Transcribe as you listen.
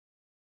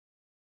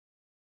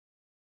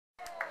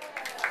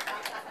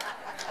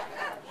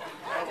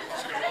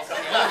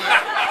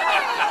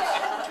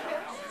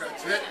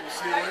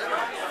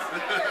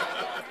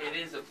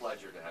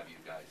pleasure to have you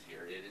guys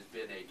here. It has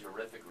been a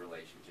terrific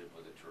relationship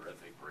with a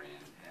terrific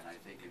brand, and I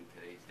think in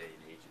today's day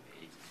and age in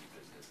the agency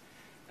business,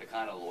 the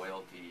kind of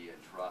loyalty and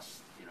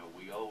trust, you know,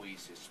 we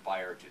always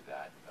aspire to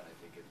that, but I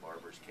think in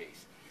Barbour's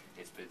case,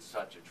 it's been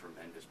such a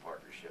tremendous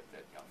partnership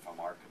that, you know,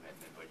 from our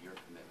commitment, but your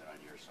commitment on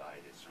your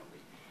side is certainly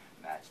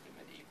matched and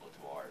been equal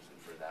to ours, and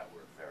for that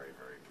we're very,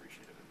 very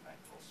appreciative and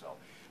thankful. So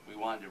we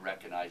wanted to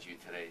recognize you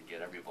today and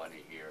get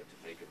everybody here to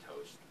take a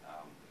toast.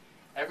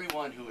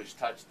 Everyone who has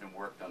touched and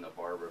worked on the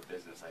Barbour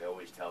business, I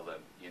always tell them,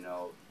 you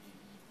know,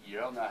 you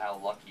don't know how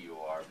lucky you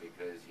are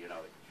because, you know,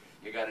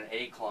 you got an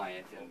A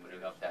client and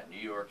putting up that New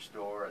York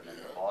store and then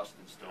the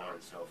Boston store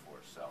and so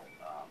forth. So,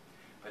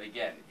 but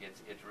again,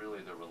 it's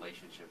really the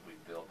relationship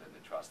we've built, and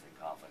the trust and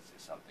confidence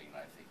is something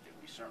I think that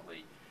we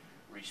certainly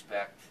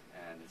respect,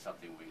 and it's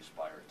something we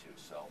aspire to.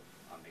 So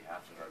on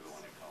behalf of everyone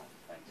at Cone,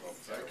 thank you. Well,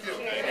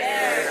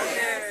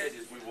 thank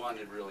you. We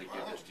wanted to really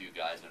give this to you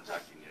guys in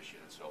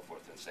recognition and so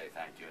forth and say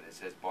thank you. And it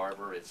says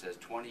Barbour, it says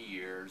 20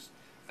 years,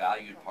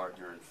 valued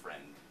partner and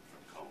friend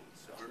from Cone.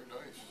 So very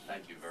nice.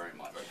 Thank you very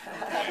much.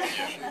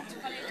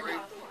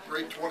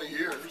 Great 20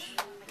 years.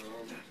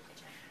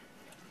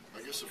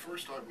 I guess the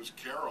first time was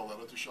Carol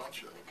out at the SHOT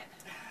Show.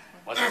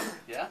 Was it?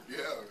 Yeah?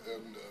 Yeah,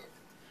 and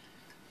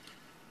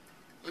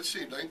let's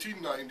see,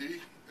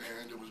 1990,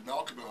 and it was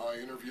Malcolm and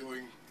I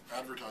interviewing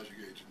advertising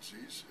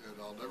agencies, and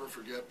I'll never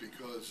forget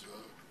because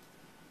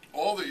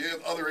all the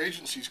other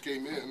agencies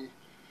came in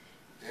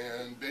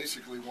and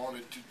basically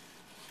wanted to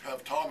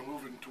have Tom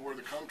move and tour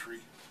the country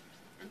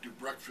and do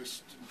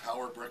breakfast and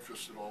power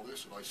breakfast and all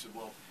this, and I said,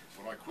 well,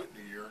 when I quit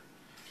in a year,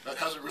 that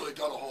hasn't really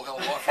done a whole hell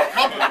of a lot for the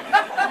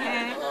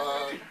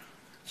company.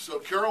 So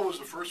Carol was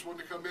the first one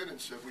to come in and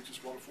said, we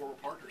just want to form a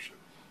partnership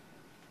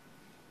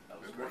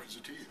and work as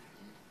a team.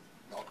 And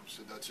Malcolm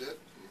said, that's it.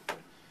 And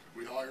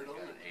we hired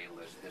him. An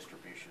A-list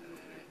distribution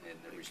and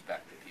the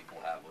respect that people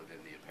have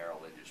within the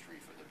apparel industry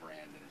for the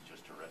brand, and it's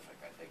just terrific.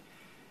 I think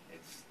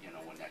it's, you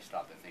know, when I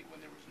stopped to think when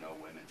there was no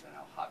women's and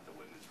how hot the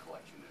women's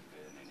collection has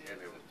been. And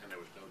there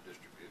was no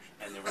distribution.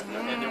 And there was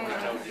no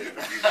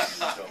distribution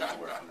and so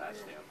forth from that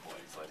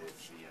standpoint. But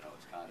it's, you know,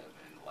 it's kind of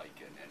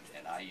enlightened.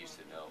 And I used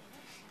to know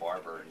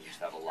Barbour and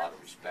used to have a lot of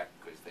respect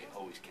because they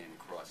always came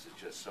across as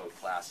just so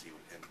classy.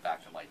 And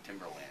back to my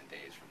Timberland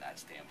days from that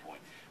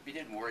standpoint, we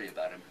didn't worry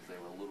about them because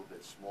they were a little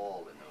bit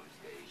small in those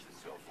days and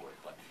so forth.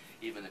 But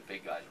even the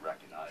big guys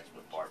recognized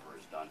what Barbour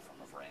has done from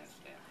a brand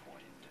standpoint.